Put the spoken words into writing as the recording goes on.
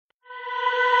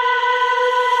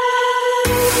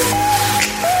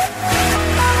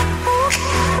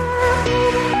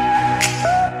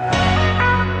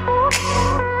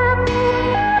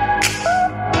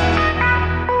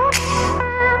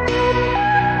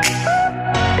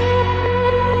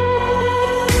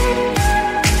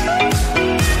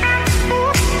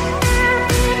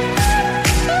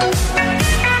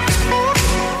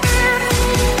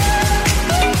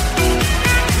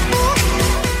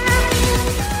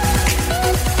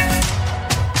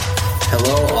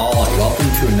Hello all, and welcome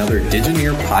to another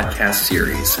Digineer podcast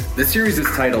series. This series is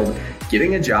titled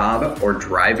Getting a Job or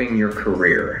Driving Your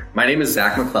Career. My name is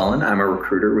Zach McClellan. I'm a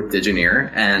recruiter with Digineer,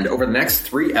 and over the next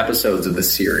 3 episodes of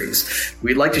this series,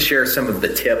 we'd like to share some of the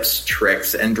tips,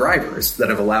 tricks, and drivers that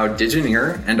have allowed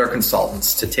Digineer and our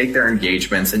consultants to take their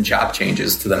engagements and job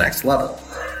changes to the next level.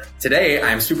 Today,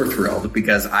 I'm super thrilled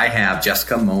because I have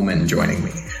Jessica Moman joining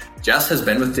me. Jess has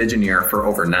been with Digineer for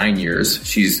over 9 years.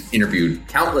 She's interviewed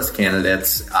countless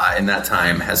candidates in that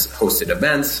time, has hosted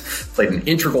events, played an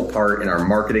integral part in our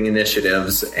marketing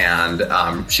initiatives, and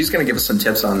she's going to give us some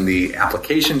tips on the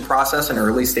application process and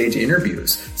early stage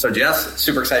interviews. So Jess,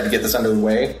 super excited to get this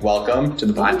underway. Welcome to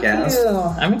the podcast. Thank you.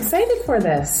 I'm excited for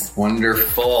this.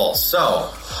 Wonderful.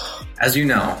 So, as you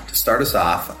know, to start us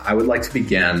off, I would like to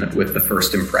begin with the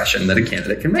first impression that a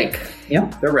candidate can make.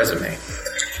 Yep. Their resume.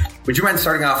 Would you mind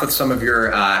starting off with some of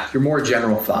your more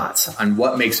general thoughts on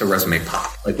what makes a resume pop?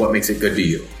 Like what makes it good to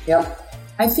you? Yep.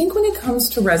 I think when it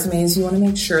comes to resumes, you want to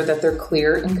make sure that they're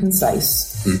clear and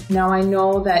concise. Now, I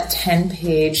know that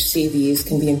 10-page CVs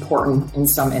can be important in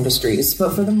some industries,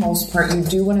 but for the most part, you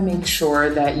do want to make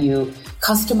sure that you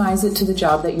customize it to the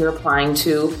job that you're applying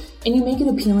to, and you make it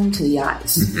appealing to the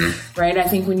eyes, right? I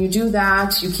think when you do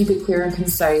that, you keep it clear and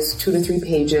concise, 2 to 3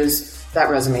 pages,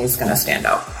 that resume is going to stand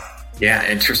out. Yeah,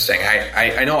 interesting.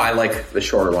 I know I like the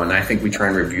shorter one. I think we try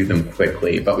and review them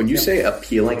quickly. But when you say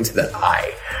appealing to the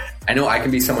eye, I know I can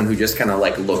be someone who just kind of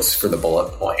like looks for the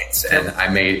bullet points. And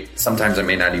sometimes I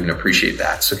may not even appreciate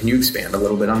that. So can you expand a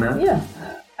little bit on that? Yeah.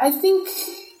 I think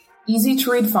easy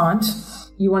to read font.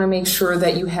 You want to make sure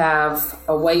that you have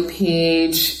a white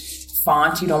page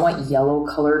font. You don't want yellow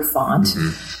colored font.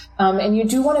 And you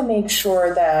do want to make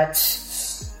sure that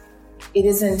it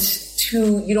isn't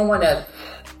you don't want a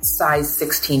size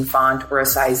 16 font or a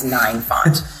size 9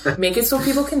 font. Make it so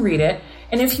people can read it.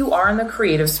 And if you are in the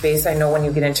creative space, I know when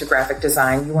you get into graphic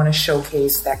design, you want to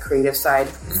showcase that creative side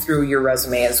through your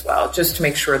resume as well, just to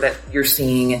make sure that you're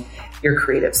seeing your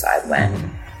creative side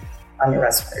when on your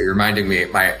resume. You're reminding me,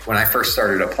 when I first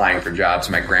started applying for jobs,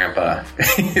 my grandpa,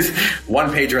 his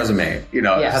 1-page resume, it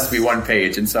has to be 1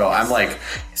 page. And so I'm like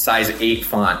size 8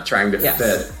 font trying to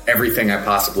fit everything I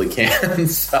possibly can.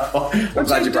 So I'm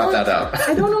glad you brought that up.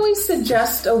 I don't always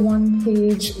suggest a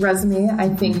 1-page resume. I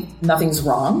think nothing's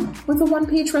wrong with a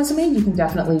 1-page resume. You can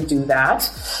definitely do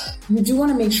that. You do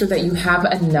want to make sure that you have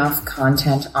enough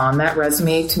content on that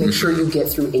resume to make sure you get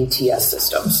through ATS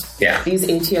systems. Yeah. These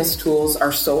ATS tools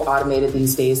are so automated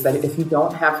these days that if you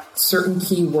don't have certain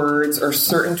keywords or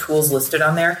certain tools listed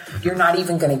on there, you're not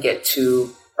even going to get to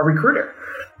a recruiter.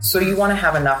 So you want to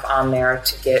have enough on there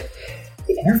to get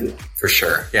the interview. For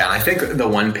sure. Yeah. And I think the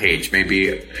 1 page may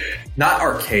be not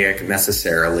archaic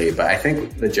necessarily, but I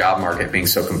think the job market being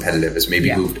so competitive has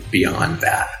maybe moved beyond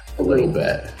that a little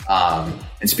bit.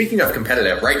 And speaking of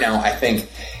competitive, right now, I think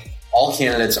all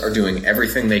candidates are doing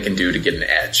everything they can do to get an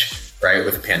edge, right?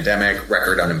 With the pandemic,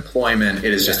 record unemployment,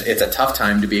 it's a tough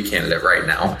time to be a candidate right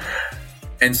now.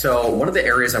 And so one of the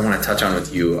areas I want to touch on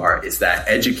with you is that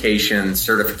education,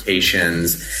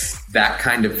 certifications, that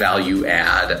kind of value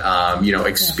add,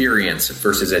 experience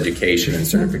versus education and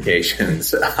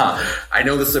certifications. I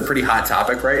know this is a pretty hot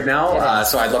topic right now,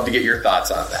 so I'd love to get your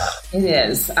thoughts on that. It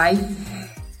is.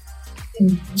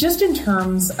 Just in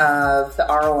terms of the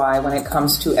ROI when it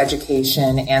comes to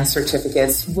education and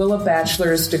certificates, will a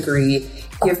bachelor's degree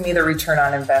give me the return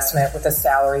on investment with a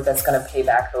salary that's going to pay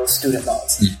back those student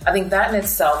loans? I think that in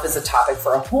itself is a topic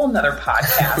for a whole nother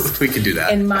podcast. We could do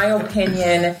that. In my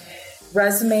opinion,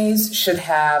 resumes should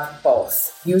have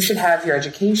both. You should have your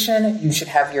education. You should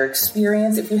have your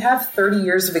experience. If you have 30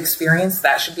 years of experience,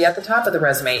 that should be at the top of the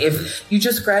resume. If you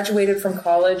just graduated from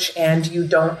college and you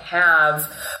don't have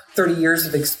 30 years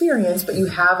of experience, but you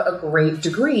have a great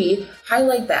degree,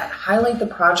 highlight that. Highlight the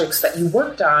projects that you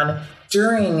worked on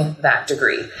during that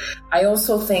degree. I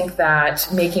also think that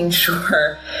making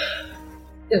sure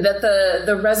that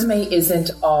the resume isn't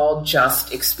all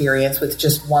just experience with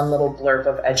just one little blurb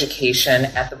of education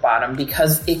at the bottom,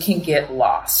 because it can get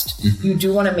lost. You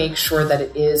do want to make sure that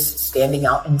it is standing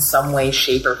out in some way,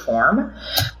 shape, or form.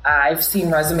 I've seen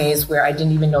resumes where I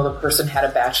didn't even know the person had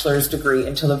a bachelor's degree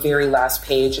until the very last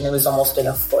page, and it was almost in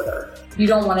a footer. You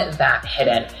don't want it that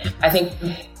hidden. I think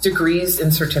degrees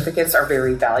and certificates are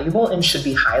very valuable and should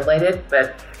be highlighted,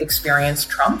 but experience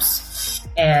trumps.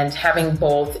 And having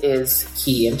both is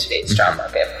key in today's job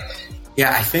market.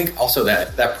 Yeah, I think also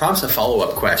that prompts a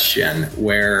follow-up question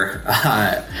where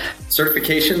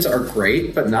certifications are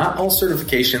great, but not all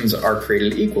certifications are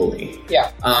created equally.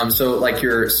 Yeah. So like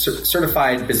your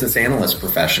certified business analyst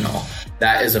professional,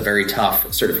 that is a very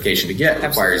tough certification to get. It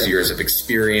requires years of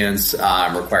experience,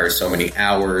 requires so many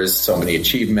hours, so many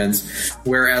achievements.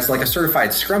 Whereas like a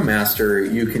certified Scrum Master,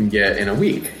 you can get in a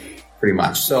week, pretty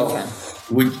much. So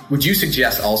would you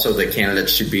suggest also that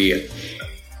candidates should be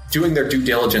doing their due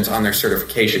diligence on their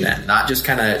certification end, not just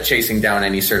kind of chasing down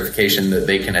any certification that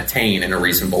they can attain in a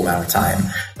reasonable amount of time,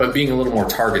 but being a little more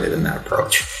targeted in that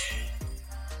approach?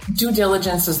 Due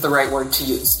diligence is the right word to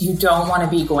use. You don't want to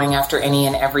be going after any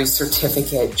and every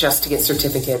certificate just to get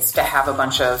certificates, to have a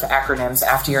bunch of acronyms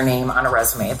after your name on a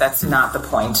resume. That's not the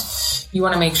point. You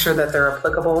want to make sure that they're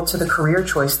applicable to the career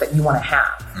choice that you want to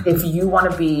have. If you want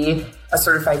to be a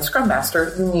certified Scrum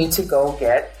Master, you need to go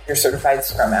get your certified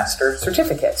Scrum Master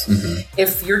certificate.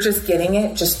 If you're just getting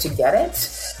it just to get it,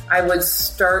 I would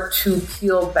start to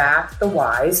peel back the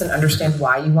whys and understand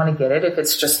why you want to get it. If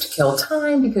it's just to kill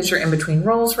time because you're in between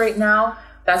roles right now,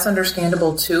 that's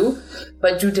understandable too.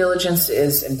 But due diligence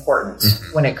is important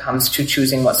when it comes to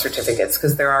choosing what certificates,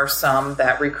 because there are some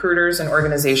that recruiters and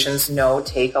organizations know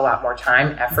take a lot more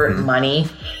time, effort, money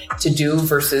to do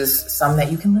versus some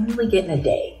that you can literally get in a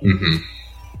day.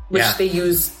 Which they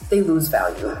lose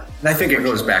value. And I think it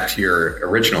goes back to your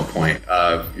original point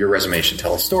of your resume should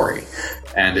tell a story,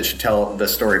 and it should tell the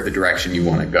story of the direction you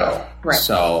want to go. Right.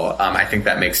 So I think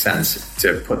that makes sense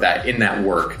to put that in that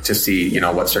work to see,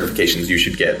 what certifications you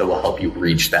should get that will help you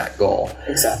reach that goal.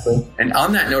 Exactly. And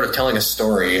on that note of telling a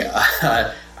story,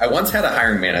 I once had a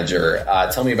hiring manager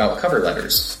tell me about cover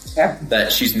letters,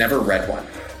 that she's never read one.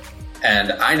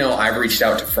 And I know I've reached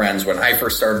out to friends when I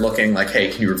first started looking, like, hey,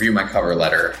 can you review my cover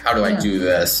letter? How do I do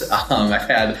this? I've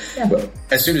had,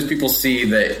 as soon as people see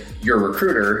that you're a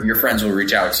recruiter, your friends will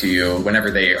reach out to you whenever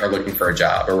they are looking for a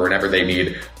job or whenever they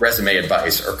need resume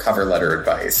advice or cover letter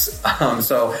advice.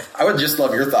 So I would just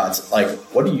love your thoughts. Like,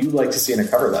 what do you like to see in a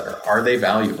cover letter? Are they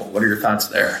valuable? What are your thoughts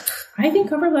there? I think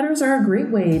cover letters are a great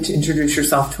way to introduce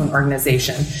yourself to an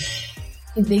organization.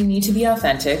 They need to be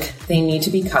authentic. They need to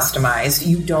be customized.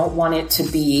 You don't want it to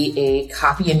be a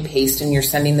copy and paste and you're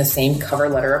sending the same cover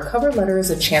letter. A cover letter is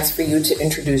a chance for you to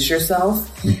introduce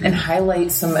yourself and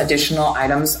highlight some additional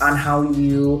items on how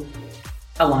you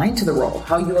align to the role,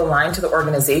 how you align to the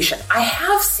organization. I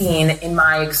have seen in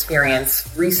my experience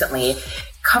recently,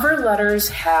 cover letters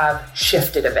have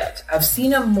shifted a bit. I've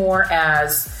seen them more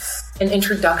as an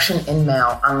introduction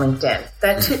email on LinkedIn.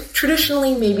 That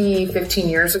traditionally, maybe 15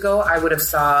 years ago, I would have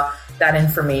saw that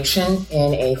information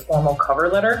in a formal cover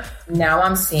letter. Now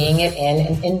I'm seeing it in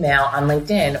an email on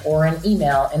LinkedIn or an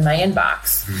email in my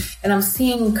inbox. And I'm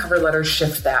seeing cover letters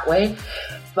shift that way.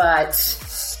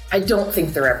 But I don't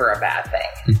think they're ever a bad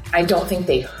thing. I don't think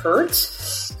they hurt.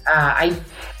 I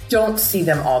don't see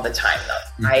them all the time,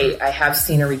 though. I have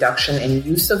seen a reduction in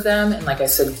use of them. And like I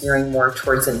said, gearing more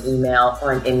towards an email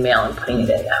or an in-mail and putting it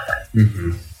in that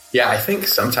way. Yeah, I think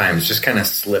sometimes just kind of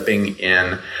slipping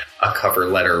in a cover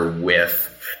letter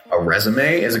with a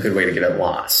resume is a good way to get it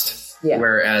lost. Yeah.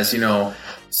 Whereas,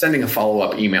 sending a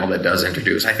follow-up email that does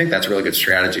introduce, I think that's a really good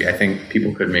strategy. I think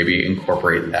people could maybe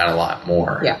incorporate that a lot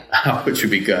more, which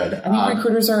would be good. I think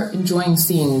recruiters are enjoying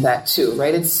seeing that too,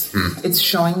 right? It's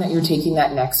showing that you're taking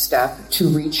that next step to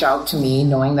reach out to me,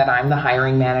 knowing that I'm the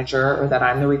hiring manager or that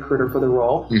I'm the recruiter for the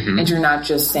role. And you're not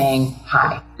just saying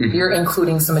hi. You're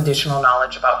including some additional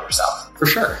knowledge about yourself. For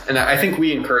sure. And I think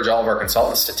we encourage all of our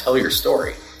consultants to tell your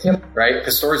story, right?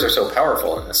 Because stories are so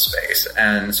powerful in this space.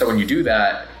 And so when you do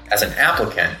that, as an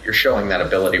applicant, you're showing that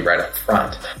ability right up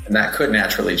front, and that could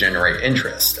naturally generate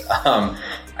interest.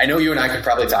 I know you and I could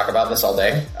probably talk about this all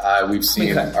day. We've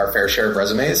seen our fair share of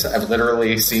resumes. I've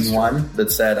literally seen one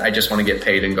that said, I just want to get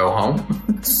paid and go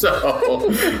home. So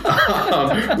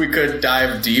we could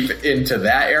dive deep into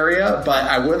that area, but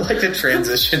I would like to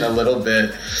transition a little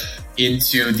bit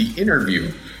into the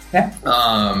interview.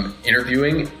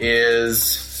 Interviewing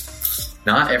is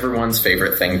not everyone's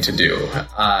favorite thing to do.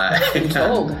 I'm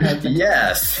told.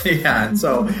 Yes. Yeah.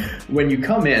 So when you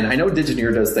come in, I know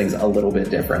Digineer does things a little bit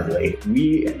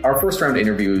differently. Our first round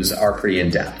interviews are pretty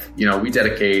in-depth. We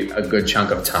dedicate a good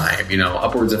chunk of time,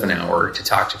 upwards of an hour to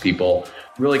talk to people,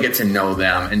 really get to know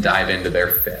them and dive into their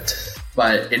fit.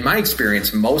 But in my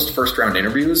experience, most first round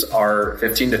interviews are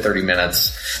 15 to 30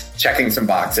 minutes, checking some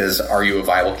boxes. Are you a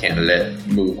viable candidate?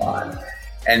 Move on.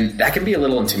 And that can be a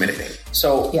little intimidating.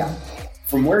 So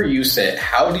from where you sit,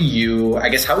 how would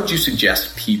you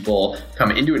suggest people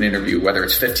come into an interview, whether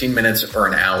it's 15 minutes or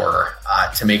an hour,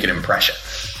 to make an impression?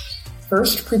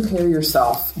 First, prepare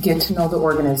yourself. Get to know the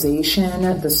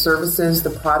organization, the services, the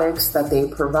products that they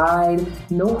provide.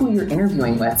 Know who you're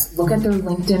interviewing with. Look at their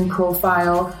LinkedIn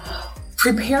profile.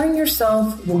 Preparing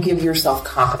yourself will give yourself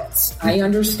confidence. I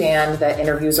understand that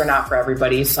interviews are not for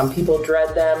everybody. Some people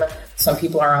dread them. Some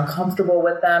people are uncomfortable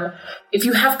with them. If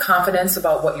you have confidence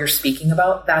about what you're speaking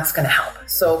about, that's going to help.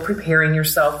 So preparing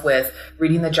yourself with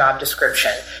reading the job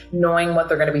description, knowing what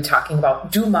they're going to be talking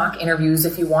about. Do mock interviews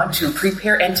if you want to.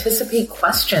 Prepare, anticipate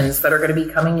questions that are going to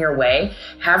be coming your way.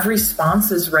 Have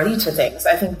responses ready to things.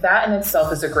 I think that in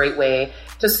itself is a great way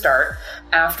to start.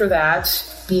 After that,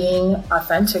 being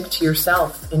authentic to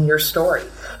yourself in your story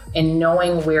and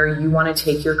knowing where you want to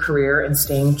take your career and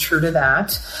staying true to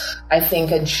that. I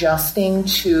think adjusting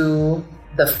to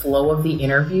the flow of the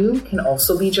interview can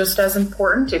also be just as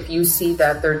important. If you see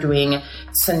that they're doing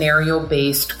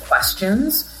scenario-based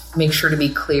questions, make sure to be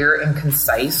clear and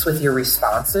concise with your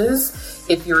responses.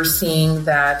 If you're seeing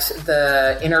that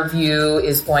the interview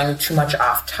is going too much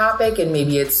off topic and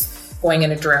maybe it's going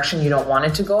in a direction you don't want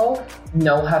it to go,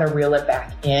 know how to reel it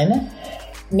back in.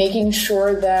 Making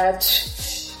sure that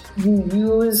you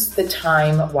use the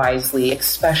time wisely,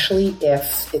 especially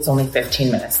if it's only 15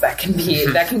 minutes. That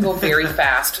can go very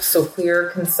fast. So clear,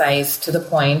 concise, to the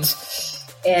point.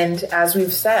 And as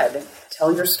we've said,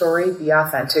 tell your story, be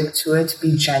authentic to it,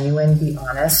 be genuine, be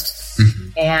honest,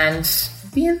 and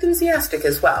be enthusiastic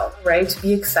as well, right?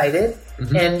 Be excited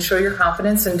and show your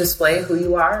confidence and display who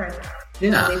you are, and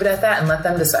leave it at that and let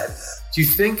them decide. Do you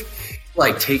think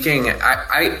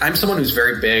I'm someone who's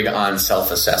very big on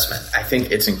self-assessment. I think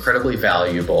it's incredibly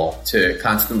valuable to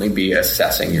constantly be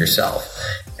assessing yourself.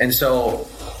 And so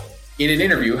in an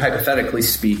interview, hypothetically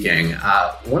speaking,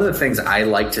 one of the things I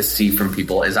like to see from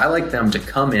people is I like them to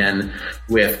come in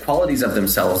with qualities of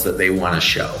themselves that they want to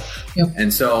show. Yep.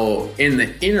 And so in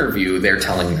the interview, they're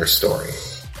telling their story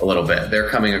a little bit. They're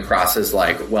coming across as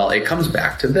like, well, it comes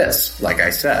back to this, like I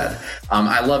said.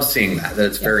 I love seeing that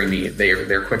it's very neat.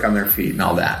 They're quick on their feet and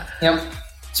all that. Yep.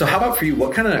 So how about for you?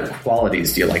 What kind of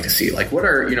qualities do you like to see? Like what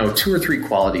are, 2 or 3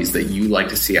 qualities that you like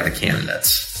to see out of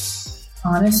candidates?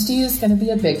 Honesty is going to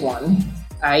be a big one.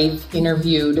 I've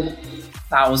interviewed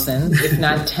thousands, if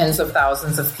not tens of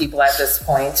thousands of people at this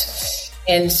point.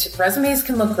 And resumes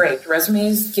can look great.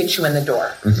 Resumes get you in the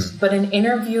door. But an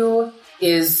interview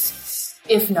is,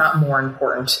 if not more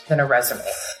important than a resume.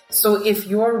 So if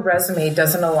your resume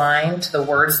doesn't align to the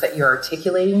words that you're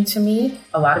articulating to me,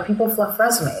 a lot of people fluff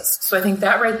resumes. So I think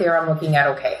that right there, I'm looking at,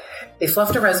 okay, they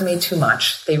fluffed a resume too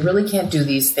much. They really can't do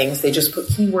these things. They just put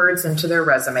keywords into their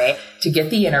resume to get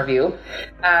the interview.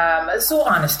 So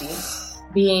honesty,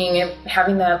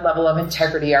 having that level of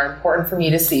integrity are important for me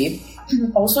to see.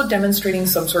 Also demonstrating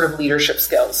some sort of leadership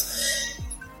skills.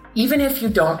 Even if you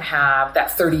don't have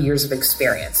that 30 years of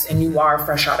experience and you are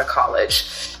fresh out of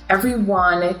college,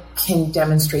 everyone can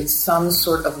demonstrate some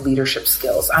sort of leadership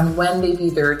skills on when they've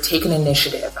either taken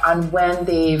initiative, on when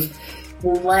they've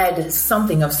led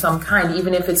something of some kind,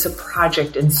 even if it's a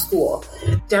project in school.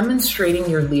 Demonstrating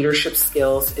your leadership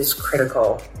skills is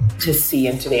critical to see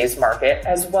in today's market,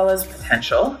 as well as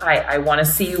potential. I want to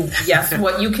see, yes,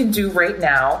 what you can do right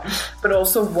now, but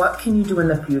also what can you do in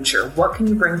the future? What can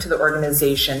you bring to the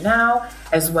organization now,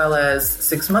 as well as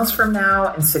 6 months from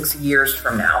now and 6 years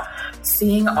from now?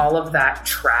 Seeing all of that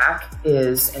track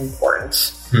is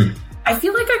important. I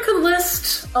feel like I could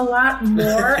list a lot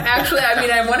more. Actually,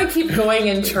 I want to keep going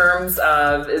in terms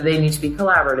of they need to be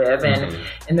collaborative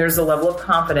and there's a level of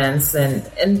confidence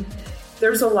and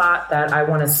there's a lot that I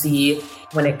want to see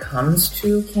when it comes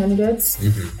to candidates.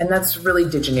 And that's really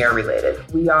Digineer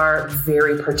related. We are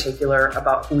very particular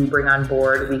about who we bring on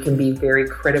board. We can be very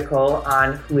critical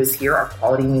on who is here. Our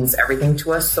quality means everything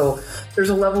to us. So there's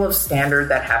a level of standard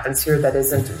that happens here that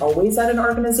isn't always at an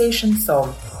organization.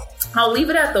 So I'll leave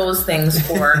it at those things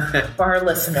for our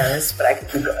listeners, but I could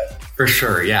keep going. For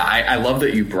sure. Yeah. I love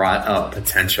that you brought up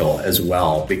potential as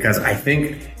well, because I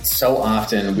think so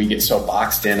often we get so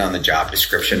boxed in on the job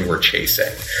description we're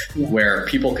chasing, where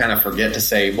people kind of forget to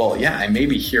say, well, yeah, I may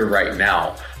be here right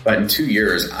now, but in 2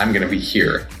 years, I'm going to be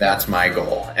here. That's my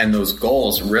goal. And those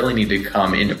goals really need to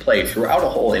come into play throughout a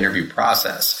whole interview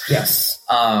process. Yes.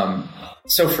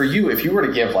 So for you, if you were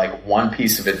to give like one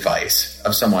piece of advice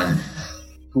of someone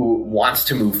who wants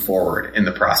to move forward in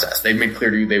the process, they've made clear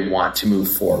to you they want to move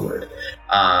forward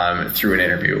through an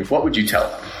interview, what would you tell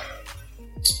them?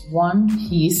 One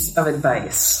piece of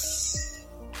advice.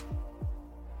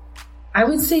 I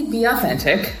would say be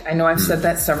authentic. I know I've said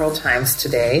that several times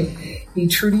today. Be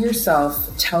true to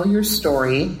yourself. Tell your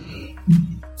story.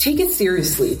 take it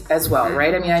seriously as well,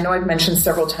 right? I mean, I know I've mentioned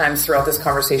several times throughout this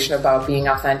conversation about being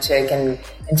authentic and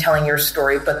telling your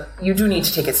story, but you do need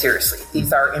to take it seriously.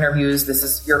 These are interviews. This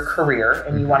is your career,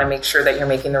 and you want to make sure that you're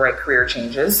making the right career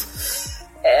changes.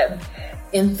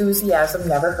 Enthusiasm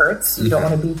never hurts. You don't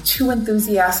want to be too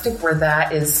enthusiastic where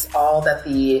that is all that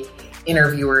the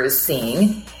interviewer is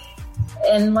seeing.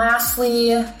 And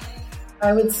lastly,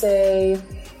 I would say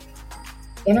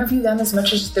interview them as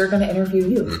much as they're going to interview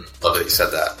you. Love that you said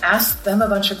that. Ask them a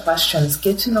bunch of questions.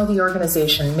 Get to know the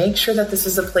organization. Make sure that this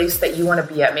is a place that you want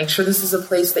to be at. Make sure this is a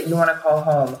place that you want to call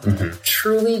home.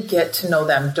 Truly get to know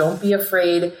them. Don't be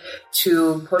afraid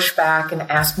to push back and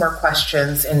ask more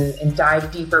questions and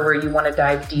dive deeper where you want to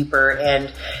dive deeper.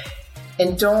 And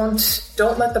don't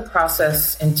let the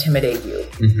process intimidate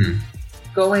you.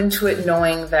 Go into it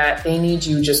knowing that they need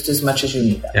you just as much as you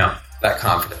need them. Yeah, that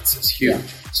confidence is huge.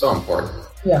 Yeah. So important.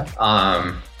 Yeah.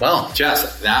 Well,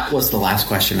 Jess, that was the last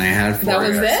question I had for you. That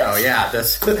was it? So yeah,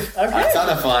 that's a ton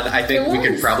of fun. I think we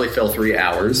could probably fill 3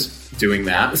 hours doing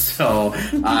that. So,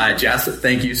 Jess,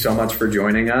 thank you so much for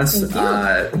joining us,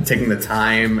 taking the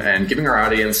time and giving our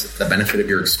audience the benefit of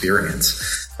your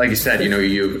experience. Like you said,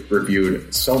 you've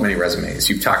reviewed so many resumes,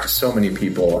 you've talked to so many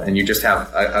people, and you just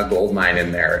have a gold mine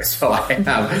in there. So I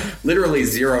have literally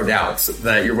zero doubts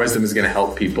that your wisdom is going to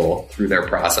help people through their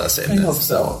process in this. I hope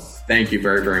so. Thank you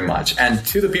very, very much. And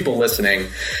to the people listening,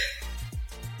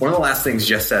 one of the last things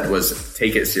Jess said was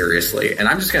take it seriously. And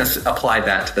I'm just going to apply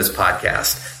that to this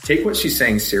podcast. Take what she's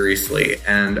saying seriously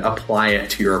and apply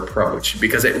it to your approach,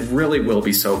 because it really will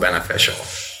be so beneficial.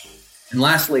 And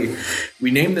lastly,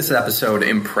 we named this episode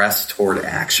Impress Toward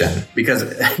Action,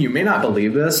 because you may not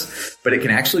believe this, but it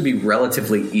can actually be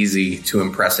relatively easy to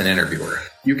impress an interviewer.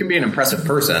 You can be an impressive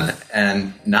person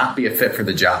and not be a fit for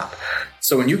the job.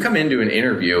 So when you come into an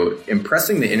interview,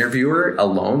 impressing the interviewer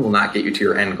alone will not get you to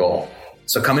your end goal.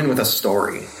 So come in with a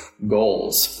story,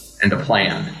 goals, and a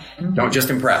plan. Don't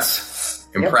just impress.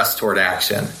 Impress toward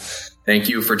action. Thank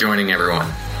you for joining, everyone.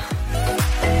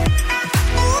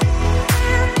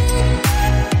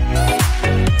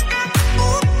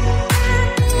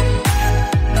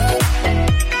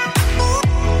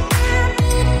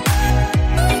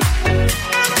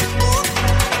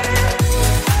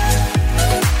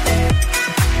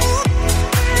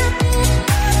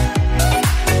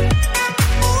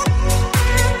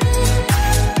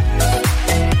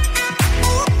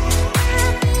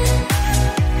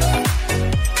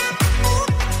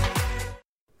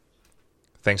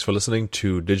 Thanks for listening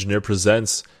to Digineer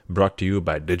Presents, brought to you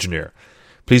by Digineer.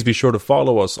 Please be sure to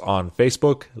follow us on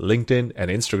Facebook, LinkedIn,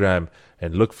 and Instagram,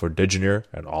 and look for Digineer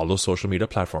and all those social media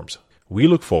platforms. We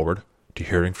look forward to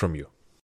hearing from you.